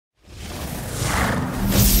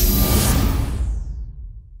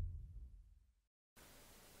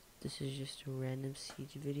This is just a random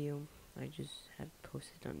Siege video. I just haven't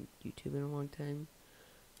posted on YouTube in a long time,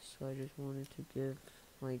 so I just wanted to give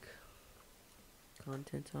like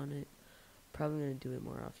content on it. Probably gonna do it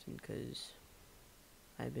more often because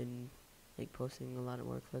I've been like posting a lot of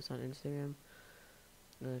more clips on Instagram.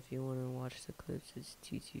 If you want to watch the clips, it's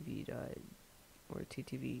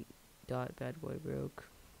ttv.badboybroke.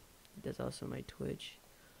 That's also my Twitch.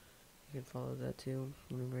 You can follow that too.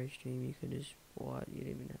 Whenever I stream, you can just watch. You don't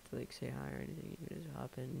even have to like say hi or anything. You can just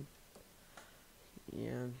hop in.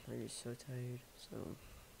 Yeah, I'm just so tired. So,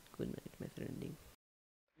 good night, method ending.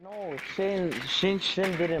 No, Shane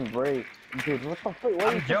didn't break. Dude, what the fuck?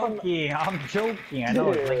 I'm joking. I'm joking. I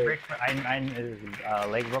know it's like break.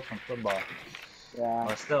 Leg broke from football. Yeah.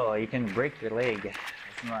 But still, you can break your leg.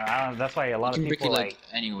 That's why a lot of people like.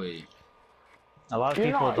 Anyway. A lot of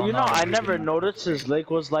people don't know. You know, I never noticed his leg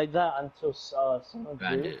was like that until someone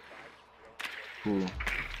did. Who?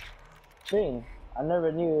 Shane. I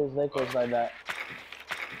never knew his leg was like that.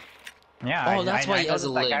 Yeah. Oh, that's why he has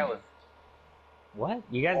a leg. What?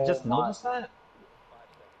 You guys just noticed that?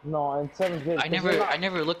 No, in 7th grade. I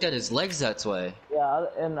never looked at his legs. That's why. Yeah,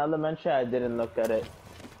 in elementary I didn't look at it.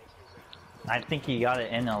 I think he got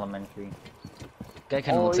it in elementary. Guy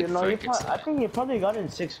kind of looks like I think he probably got it in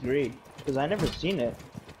 6th grade because I never seen it.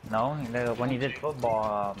 No, when he did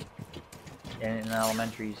football in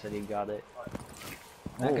elementary, he said he got it.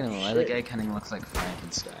 Not gonna lie, the guy kind of looks like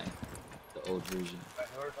Frankenstein, the old version.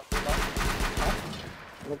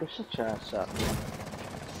 Look at shut your ass up.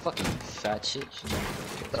 Fucking fat shit.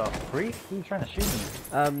 The freak? Who's trying to shoot me?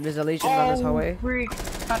 There's a Legion down this hallway. Freak!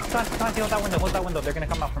 Can't hold that window, hold that window, they're gonna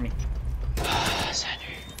come out for me. Sander.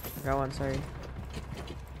 Go on, sorry.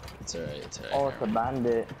 It's alright, it's alright. Oh, it's a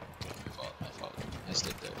bandit. My fault. I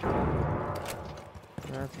stood there.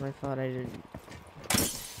 That's my fault, I didn't.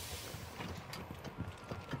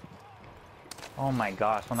 Oh my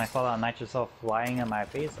gosh, when I saw that nitrocell flying in my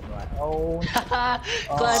face, I'm like, oh.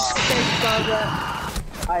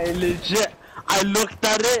 I looked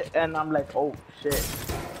at it and I'm like, oh shit.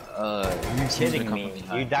 You're kidding me.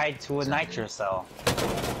 You died to a nitrocell.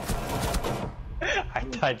 I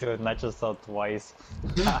died to a nitrocell twice.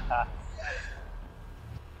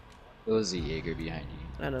 It was a Jaeger behind you.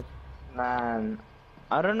 I know. Man,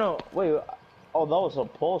 I don't know. Wait, oh, that was a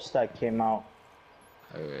pulse that came out.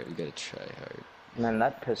 Alright, we gotta try hard. Man,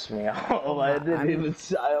 that pissed me off. I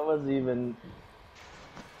wasn't even.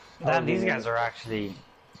 Damn, these guys are actually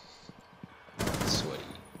Sweaty.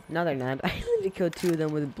 No, they're not. I literally killed 2 of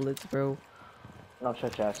them with blitz, bro. No,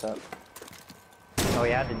 shut your ass up. Oh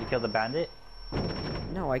yeah, did you kill the bandit?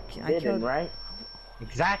 No, I Didn't, killed. right?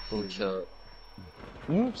 Exactly. Kill.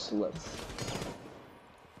 Useless.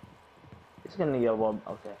 It's gonna get one.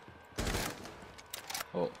 Okay.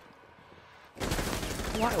 Oh.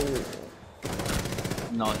 What?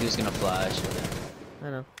 No, he was gonna flash. I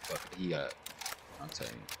know. But he got. I'm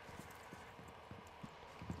telling you.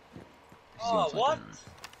 Oh, what?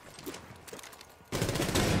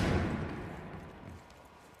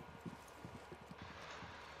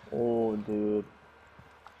 Oh, dude.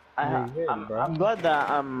 I'm glad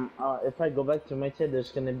that if I go back to Muay Thai,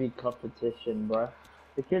 there's gonna be competition, bro.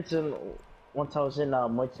 The kids in 1000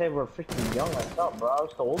 Muay Thai were freaking young. I thought, bro. I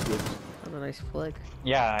was the oldest. That's a nice flick.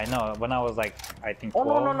 Yeah, I know. When I was like, I think 12.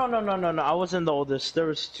 Oh no! I wasn't the oldest. There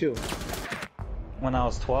was 2. When I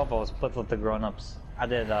was 12, I was split with the grown-ups. I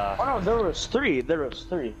did. Oh no, there was 3. There was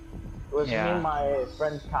 3. It was me, my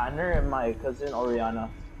friend Tanner, and my cousin Oriana.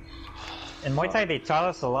 In Muay Thai, they taught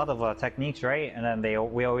us a lot of techniques, right? And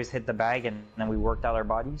then we always hit the bag, and then we worked out our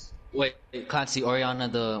bodies. Wait, Clancy, Oriana,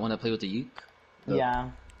 the one that played with the uke?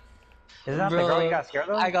 Yeah. Isn't that the girl you got scared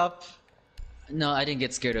of? No, I didn't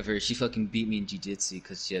get scared of her. She fucking beat me in jiu-jitsu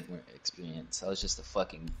because she had more experience. I was just a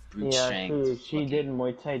fucking brute strength. Yeah, she did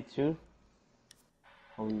Muay Thai too.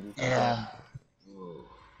 Holy yeah.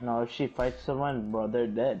 No, if she fights someone, bro, they're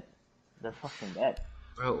dead. They're fucking dead.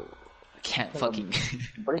 Bro, I can't fucking...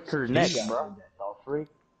 break her neck, bro. Freak.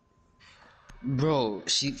 Bro,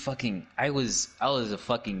 she fucking... I was a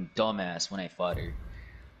fucking dumbass when I fought her.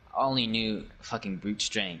 I only knew fucking brute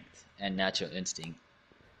strength and natural instinct.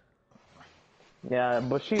 Yeah,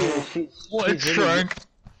 but she What strength?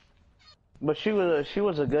 But she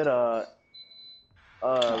was a good The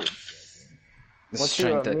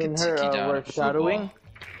strength that can take you down. Were shadowing.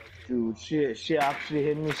 Dude, she actually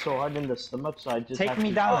hit me so hard in the stomach, so I just take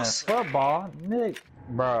me down in football, Nick.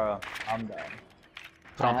 Bro, I'm done.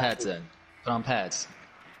 Put on pads then. Put on pads.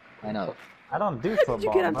 I know. I don't do football. How did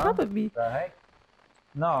you get on top of me? The heck?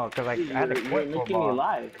 No, because I had to quit You're making football. me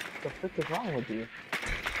lie. What the frick is wrong with you?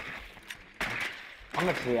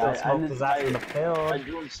 Honestly, Still smoked his ass in the I field.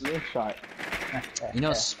 drew him slingshot. You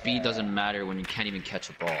know, speed doesn't matter when you can't even catch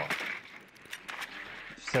a ball.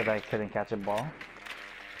 Said I couldn't catch a ball.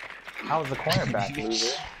 How was the cornerback,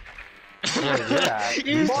 loser? Where's your ass?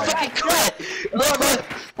 You fucking quit!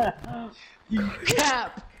 You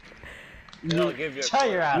cap! I'll give you a Shut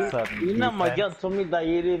your ass up. You know, my girl defense. told me that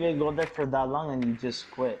you didn't even go there for that long and you just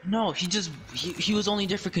quit. No, he was only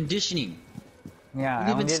there for conditioning. Yeah, You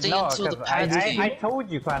didn't even I stay no, until the 'cause pads came. I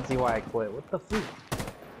told you, Clancy, why I quit. What the freak?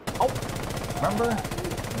 Oh, remember?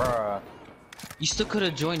 Bruh. You still could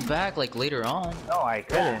have joined back like later on. No, I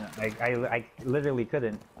couldn't. I literally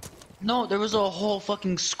couldn't. No, there was a whole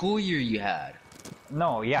fucking school year you had.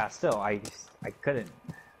 No, yeah, still, I couldn't.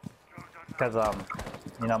 Because,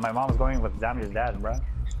 you know, my mom was going with Xander's dad, bro. It's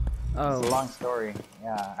Oh, a long story.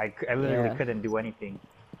 Yeah, I literally Yeah. couldn't do anything.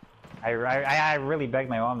 I really begged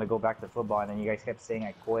my mom to go back to football, and then you guys kept saying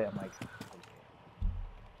I quit. I'm like,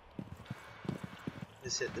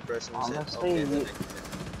 Just hit the person who's hit. Honestly, Okay, you- the next hit.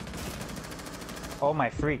 oh my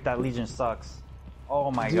freak, that Legion sucks. Oh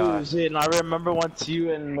my Dude, god. shit, and I remember once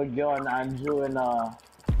you and Miguel and Andrew and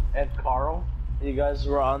Carl, you guys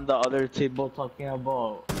were on the other table talking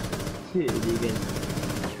about shit, you guys.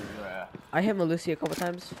 Bruh. I hit Melusi a couple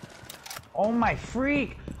times. Oh my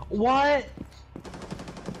freak! What?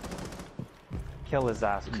 Kill his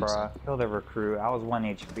ass, bruh. Kill the recruit. I was 1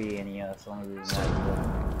 HP and that's the only reason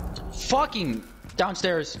I Fucking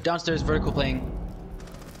downstairs vertical playing.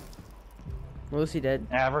 Melusi dead.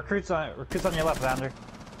 yeah, recruits on your left, Xander.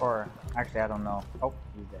 Or actually, I don't know. Oh,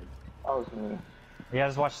 he's dead. That was me. Yeah,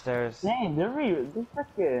 just watch stairs. Dang, they're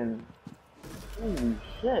freaking. Holy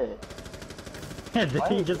shit. Did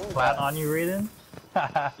he just plant on you, Raiden?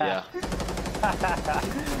 Yeah.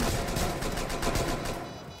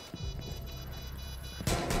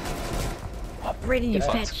 Brady, you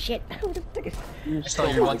Fucked. fat shit. I saw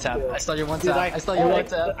your one tap. I saw your one Dude, tap. I saw your one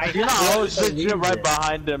tap. You know, I was legit right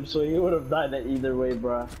behind him, so he would have died either way,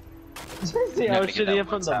 bruh. See, I Never was get shooting that him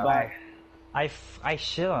from one the tap. back. I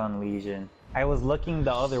shit on Legion. I was looking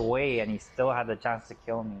the other way and he still had the chance to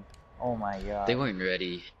kill me. Oh my god. They weren't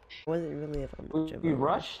ready. Wasn't really a much of You a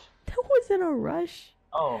rushed? That wasn't a rush.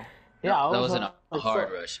 Oh. Yeah, I That was wasn't a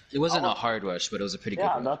hard rush. It wasn't a hard rush, but it was a pretty good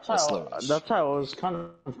Yeah, rush. A slow rush. that's why I was kind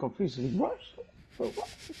of confused. You rushed? For what?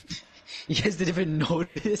 You guys didn't even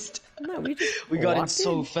notice. No, we just We got in walked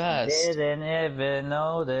so fast. Didn't even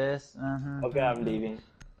notice. Okay, I'm leaving.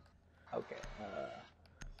 Okay.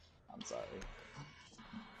 I'm sorry.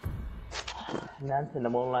 Dance in the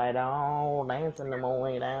moonlight on, dance in the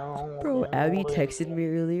moonlight on. Bro, Abby texted me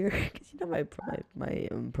earlier because you know my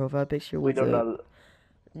profile picture We was don't know.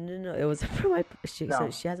 no, it was for my she, No. so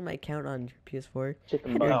she has my account on PS4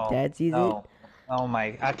 Chicken and butt. her No, dad sees no. Oh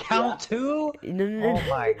my account too? it. No. Oh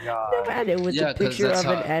my No, god. man, it was Yeah, a because picture that's of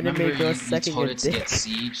how. an anime Remember, girl you sucking told a her to get dick.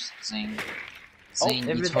 siege, Zing. Oh, Zing,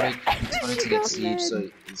 if you it- told her to get got siege, mad. so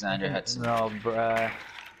Xander had to. No, bruh.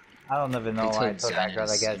 I don't even know They why I told told that girl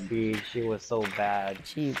to get Xander siege. She was so bad.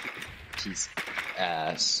 Cheap. She's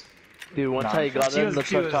ass. Dude, once No, I got in the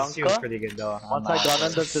she was Tatanka, pretty good though. once I got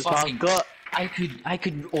in the Fucking- Tatanka, I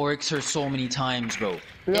could Oryx her so many times, bro.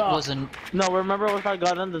 It Yeah. wasn't. no, remember once I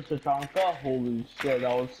got in the Tatanka? Holy shit,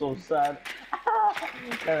 that was so sad.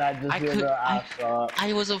 And I just I gave could- her I- ass up.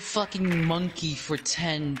 I was a fucking monkey for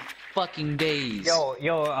 10 fucking days. Yo,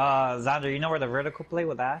 Xander, you know where the vertical play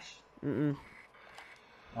with Ash? Mm-mm.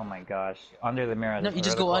 Oh my gosh. Under the mirror. No, there's you a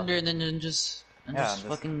just go vertical. under and then just just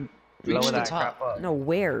fucking Blow reach the that top. crap up. No,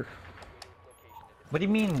 where? What do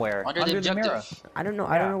you mean where? Under the mirror. objective. I don't know.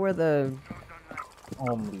 I don't Yeah. know where the.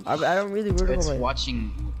 Holy I don't really vertical It's play.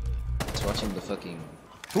 watching. It's watching the fucking.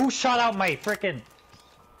 Who shot out my frickin'?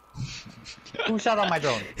 Who shot out my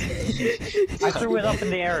drone? I threw it up in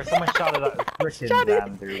the air. Someone shot it up. Frickin'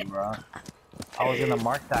 damn dude, bro. I was gonna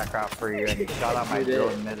mark that crap for you, and you shot out my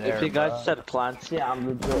drone midair. If you guys bro. said Clancy, I'm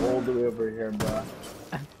legit all the way over here, bro.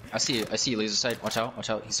 I see it. I see laser sight. Watch out. Watch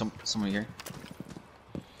out. He's somewhere here.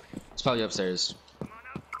 He's probably upstairs.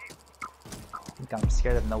 think I'm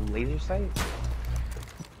scared of no laser sight?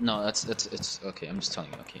 No, it's okay. I'm just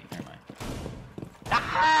telling you. Okay, never mind.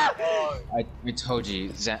 Ah! I told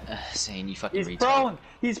you, Zane, you fucking He's retard. prone!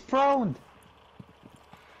 He's prone!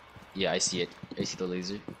 Yeah, I see it. I see the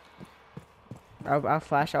laser. I'll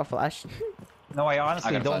flash. I'll flash. No, I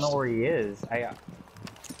honestly got don't know flashed. where he is.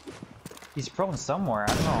 He's prone somewhere.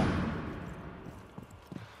 I don't know.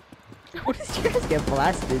 What did you guys get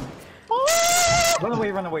blasted? Run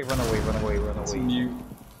away! Run away! Run away! Run away! Run away! Mute.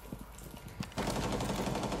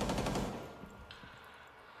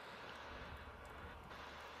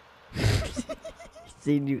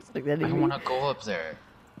 Seen you like that. I don't want to go up there.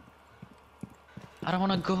 I don't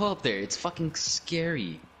want to go up there. It's fucking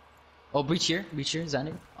scary. Oh, breach here,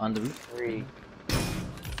 Xander, on the roof. 3.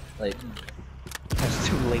 Like, It's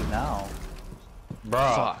too late now. Bro.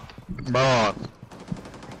 fuck. Bro.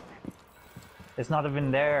 It's not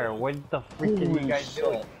even there. What the freak are you guys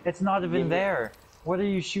doing? It's not even there. What are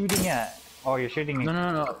you shooting at? Oh, you're shooting No, at...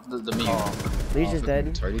 no, no, no. The meme. Oh. Lee's is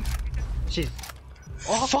dead. Retarded. She's...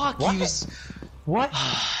 Oh, fuck! What? He was. What?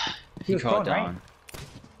 He was crawled prone, right? down.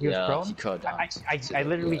 He was Yeah, prone? he crawled down. I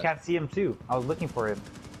literally Yeah. can't see him too. I was looking for him.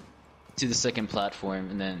 To the second platform,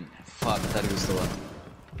 and then fuck, I thought he was still on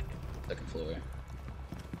second floor.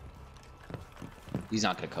 He's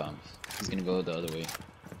not gonna come. He's gonna go the other way.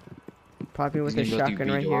 Popping with a He's gonna go through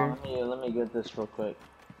shotgun right B here. door. Let me get this real quick.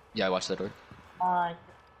 Yeah, watch that door. Hi.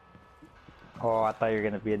 Oh, I thought you were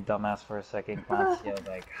gonna be a dumbass for a second, Clancy. I was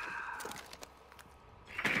like...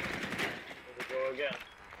 Here we go again.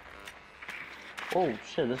 Oh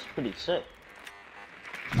shit, this is pretty sick.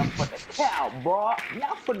 Not for the cow, bro.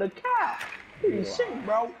 Not for the cow. Pretty sick,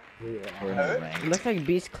 bro. We're in the rank. Looks like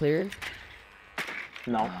B's cleared.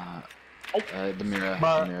 No. The mirror.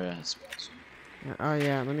 But- The mirror is. Oh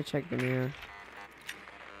yeah, let me check the mirror.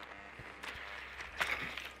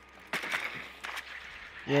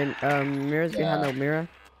 Yeah, mirror's behind Yeah. the mirror.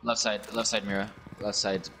 Left side mirror. Left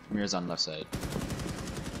side mirror's on left side.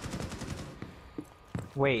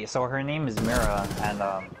 Wait, so her name is Mira, and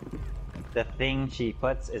the thing she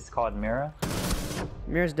puts is called Mira?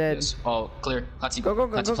 Mirror's dead. Yes. Oh, clear. Clancy, Go, go,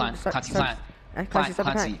 go, Clancy go, plant. go. Stop, Clancy stop. plant. Clancy, stop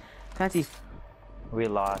Clancy. behind. Clancy. We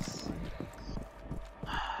lost.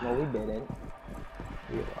 No, we didn't.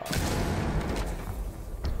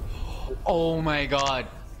 Oh my god.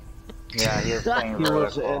 Yeah, he was playing He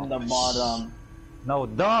was vertical. in the bottom. No,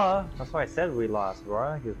 duh! That's why I said we lost,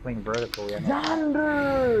 bro. He was playing vertical. Yeah.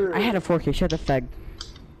 Thunder! I had a 4K. Shut the fag.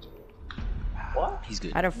 What? He's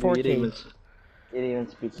good. I had a You didn't 4K. even, you didn't even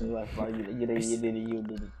speak English, bro. You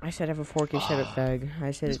didn't. I said I have a 4K. Shut up, fag.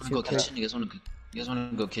 I said You it guys too wanna go quick. kitchen? You guys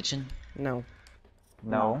wanna go kitchen? No.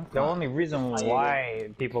 No. The only reason why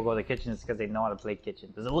people go to kitchen is because they know how to play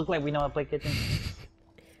kitchen. Does it look like we know how to play kitchen?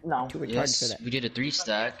 No. Too retarded for Yes, that. we did a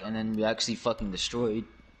 3-stack, and then we actually fucking destroyed.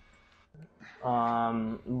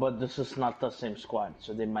 But this is not the same squad,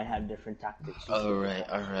 so they might have different tactics.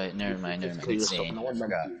 Alright, never mind. We had Zane. No I one loves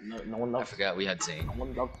forgot. you. No one I loves you. forgot we had Zane. No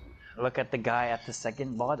one loves you. Look at the guy at the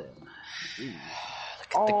second bottom.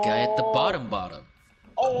 The guy at the bottom.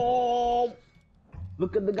 Oh!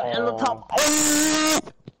 Look at the guy on the top.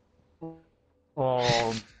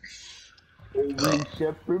 Oh, Holy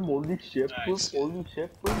shepherd, holy shepherd, Nice. holy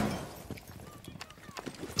shepherd.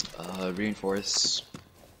 Reinforce.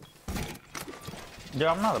 dude,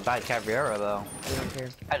 I'm not a bad Caviera though. We don't care.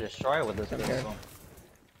 I destroy it with this Okay. pistol.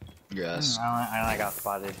 Yes. I got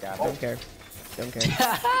spotted, guy. Don't care. Don't care.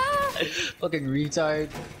 Fucking retard.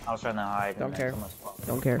 I was trying to hide. Don't and care. then someone spotted.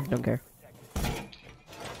 Don't care. Don't care.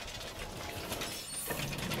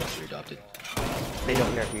 You're adopted. They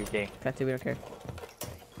don't care if you're gay. Tattoo, we don't care.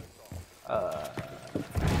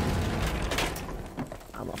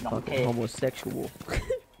 I'm a fucking care. homosexual.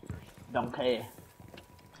 Don't care.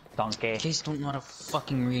 Donkey. Case don't know how to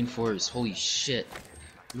fucking reinforce. Holy shit.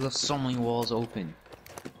 You left so many walls open.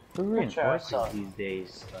 Who reinforces Sure, these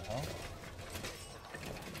days? The hell?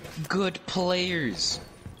 Good players.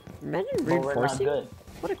 Imagine But we're not reinforcing. good.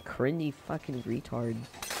 What a cringy fucking retard.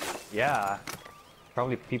 Yeah.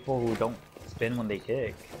 Probably people who don't spin when they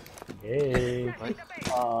kick. Yay. What?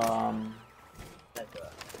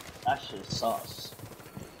 That shit sus.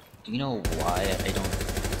 Do you know why I don't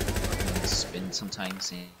fucking spin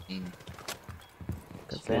sometimes?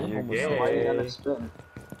 Because Spin? I'm You're homosexual. Why you gay. gonna spin?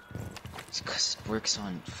 It's because it works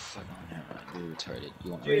on. Fuck, oh, never mind. You're retarded.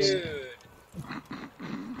 You won't Dude, understand.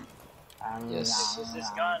 this Yes. is his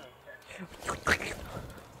gun.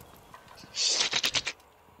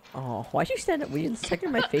 Oh, why'd you stand up? Were you in second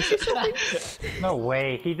in my face or something? No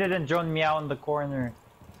way. He didn't drone me out in the corner.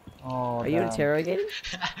 Oh, Are you damn. interrogating?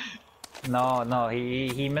 No.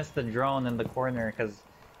 He missed the drone in the corner because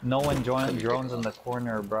no one drones in the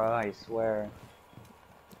corner, bruh. I swear.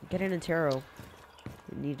 Get an interro.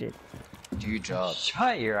 We need it. Do your job.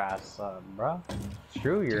 Shut your ass up, bruh.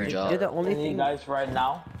 Screw your Good job. You're the only Any thing. guys right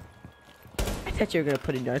now? I thought you were gonna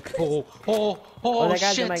put in dark. Oh, Oh, that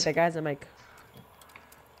guy's shit. the mic. That guy's the mic.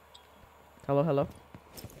 Hello, hello.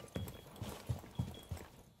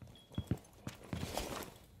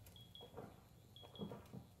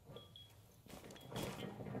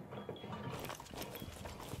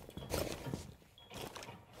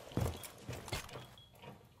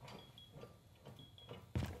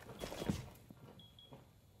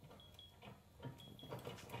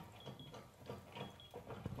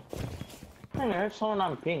 think I heard someone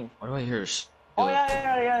on ping. What do I hear? Oh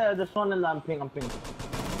yeah. This one is on ping.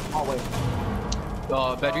 Oh wait.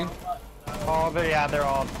 Bedroom. Oh, but yeah, they're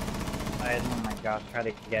all. Oh my gosh, try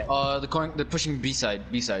to get. They're pushing B side,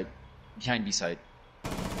 behind B side.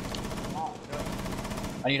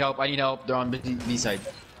 I need help. They're on B side.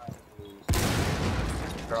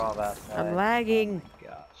 For all that. I'm lagging.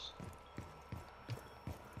 Gosh.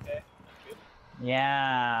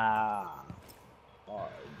 Yeah.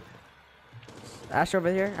 Ash over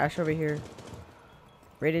here.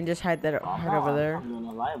 Raiden, just hide over there. I'm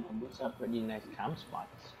gonna lie, but these are pretty nice camp spots.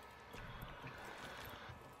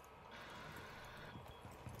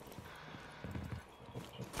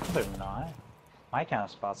 They're not. My kind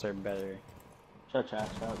of spots are better. Shut.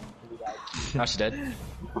 Now she's dead.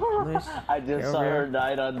 Nice. I just Get saw over her here.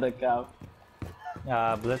 died on the couch.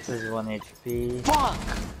 Blitz is 1 HP. Fuck!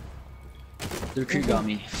 The recruit got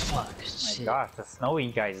me. Fuck. My Shit. gosh, the snowy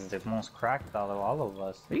guy is the most cracked out of all of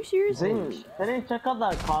us. Are you serious? Zane, can you check out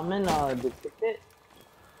that comment, the ticket?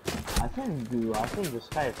 I think this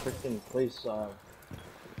guy freaking plays,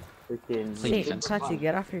 freaking... Play Hey, defense. Clutchy,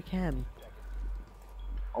 get off your cam.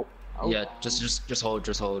 Oh. Yeah, just hold.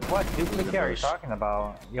 What duplicate are you talking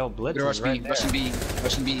about? Yo, Blitz They're is right there. rushing B.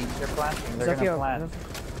 They're planting. They're gonna Zephyr, plant.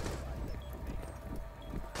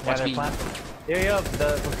 Yeah, Watch they're me. planting. There you go.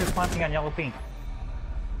 The recruit's planting on yellow ping.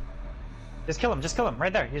 Just kill him.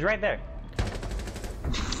 Right there. He's right there.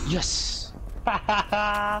 Yes.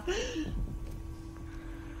 I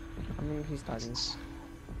mean, he's talking.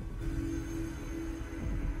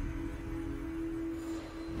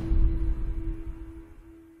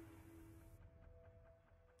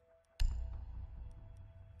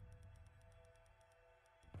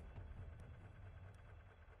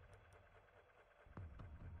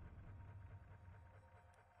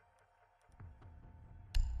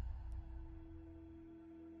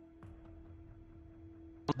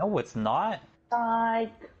 No, it's not.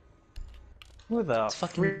 Psych! Who the It's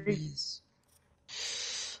fucking. freak? You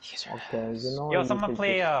guys are Okay, you know... Yo, you someone can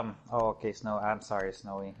play. just- Oh, okay, Snow. I'm sorry,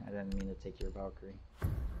 Snowy. I didn't mean to take your Valkyrie.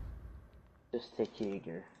 Just take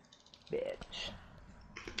Jaeger. Bitch.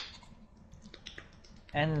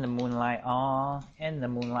 And in the moonlight, in the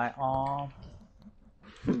moonlight, I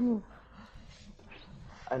don't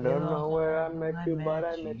know where I met you, but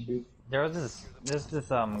I met you. There's this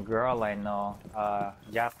girl I know,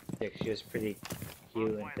 Jap chick. She was pretty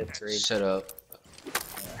cute in 5th grade. Shut up.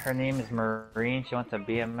 Her name is Marine. She went to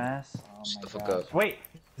BMS. Oh Shut the my fuck god. up. Wait,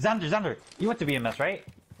 Xander, you went to BMS, right?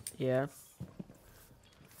 Yeah.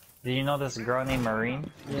 Did you know this girl named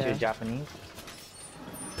Marine? She Yeah. was Japanese.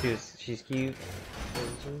 She's cute.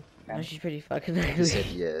 No, she's pretty fucking He ugly. said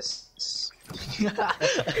yes.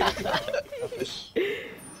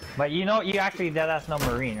 But you know, you actually deadass know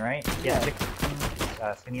Marine, right? Yeah.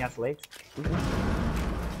 Skinny ass legs.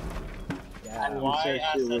 Yeah, And he why said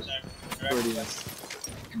she was pretty. ass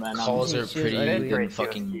Man, Calls her She was pretty ugly. and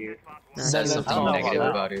fucking cute. says I something don't know negative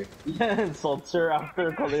about about her. Yeah, insults her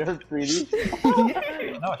after calling her pretty.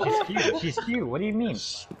 No, she's cute. She's cute. What do you mean?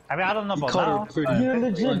 I mean, I don't know about called her now. pretty. You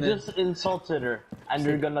legit just insulted her, and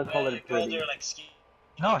you're gonna call her Girls pretty. are like ski.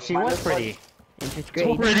 No, she was pretty. In 5th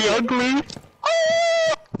grade. Pretty ugly.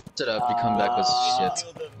 Shut up, your comeback was shit.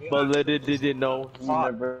 But little did you know, he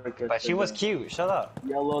Fuck. never kissed But she her was again. cute. Shut up.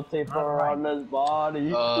 Yellow tape around his body.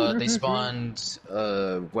 They spawned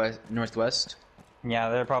northwest. Yeah,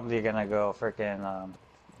 they're probably gonna go freaking.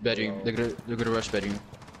 Bedroom. They're gonna rush bedroom.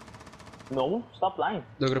 No, stop lying.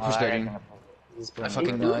 They're gonna push bedroom. I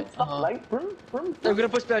fucking know it. Stop lying. They're gonna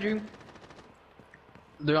push bedroom.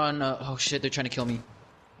 They're on. Oh shit! They're trying to kill me.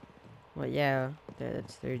 Well, yeah,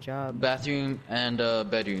 that's their job. Bathroom and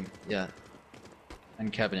bedroom. Yeah.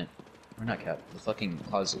 And cabinet. Or not cabinet. The fucking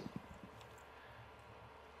closet.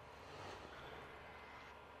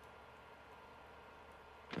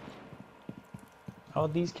 Oh,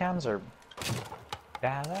 these cams are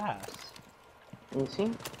badass. You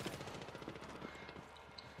see?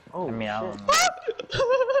 Oh, I mean, I shit. don't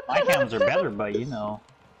know. My cams are better, but you know.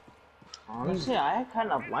 Honestly, I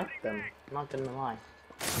kind of like them. Not gonna lie.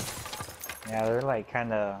 Yeah, they're like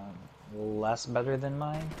kind of less better than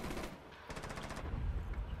mine.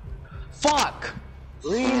 Fuck!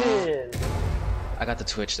 Read it. I got the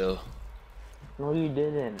Twitch though. No, you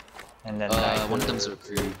didn't. And then One of them's a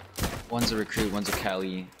recruit. One's a recruit. One's a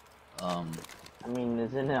Cali. I mean,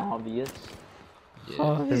 isn't it obvious?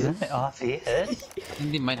 Yeah. Isn't it obvious? I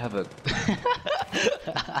think they might have a.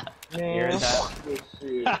 You're that.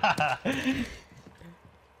 Shit.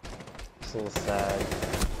 So sad.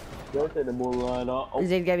 Go to the moonlight. Oh,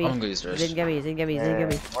 Zane, get me. I'm gonna use rush. Zane, get me. Zane, get me. Zane, get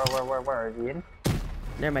me. Where? Is he in?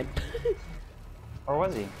 Never mind. Or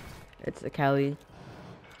was he? It's a Cali.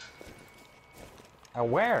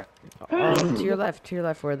 Where? To your left,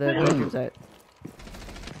 where the bedroom's at.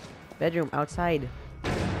 Bedroom, outside.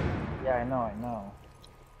 Yeah, I know.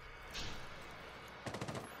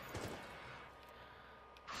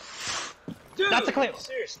 Dude, That's a clip.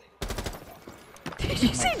 Seriously. Did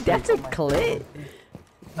you say that's a clit?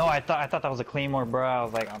 No, I thought that was a claymore, bro. I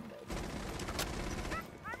was like, I'm dead.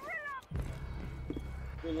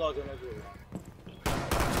 Good luck on everyone.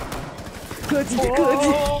 Good.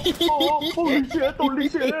 Holy shit! Holy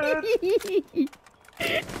shit!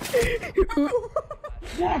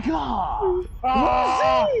 Nigga!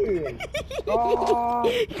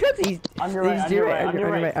 Because he's On your right, he's on your right, on on your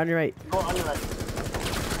right. on your right. Go on your right.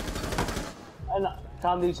 And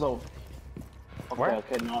count these low. Okay, Where?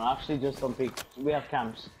 okay, no, actually just don't peek. We have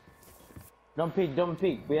camps. Don't peek.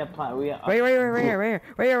 We have plan. We have. Right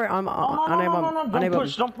here. On A-bomb. Don't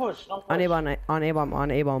push. Don't push. On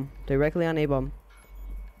A-bomb. Directly on A-bomb.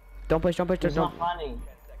 Don't push. He's not planning.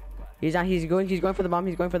 He's going for the bomb.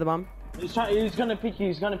 He's He's gonna pick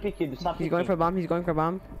you. Stop He's going for a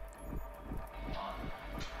bomb.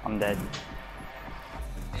 I'm dead.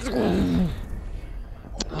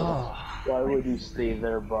 Why would you stay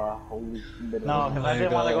there, bro? Holy shit. No, because I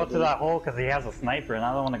didn't want to go to that hole because he has a sniper and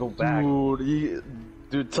I don't want to go back.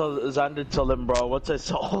 Dude, tell Xander, tell him, bro. Once I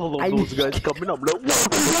saw all of those guys coming, I'm like,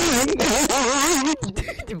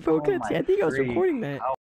 Bro, I think I was recording that.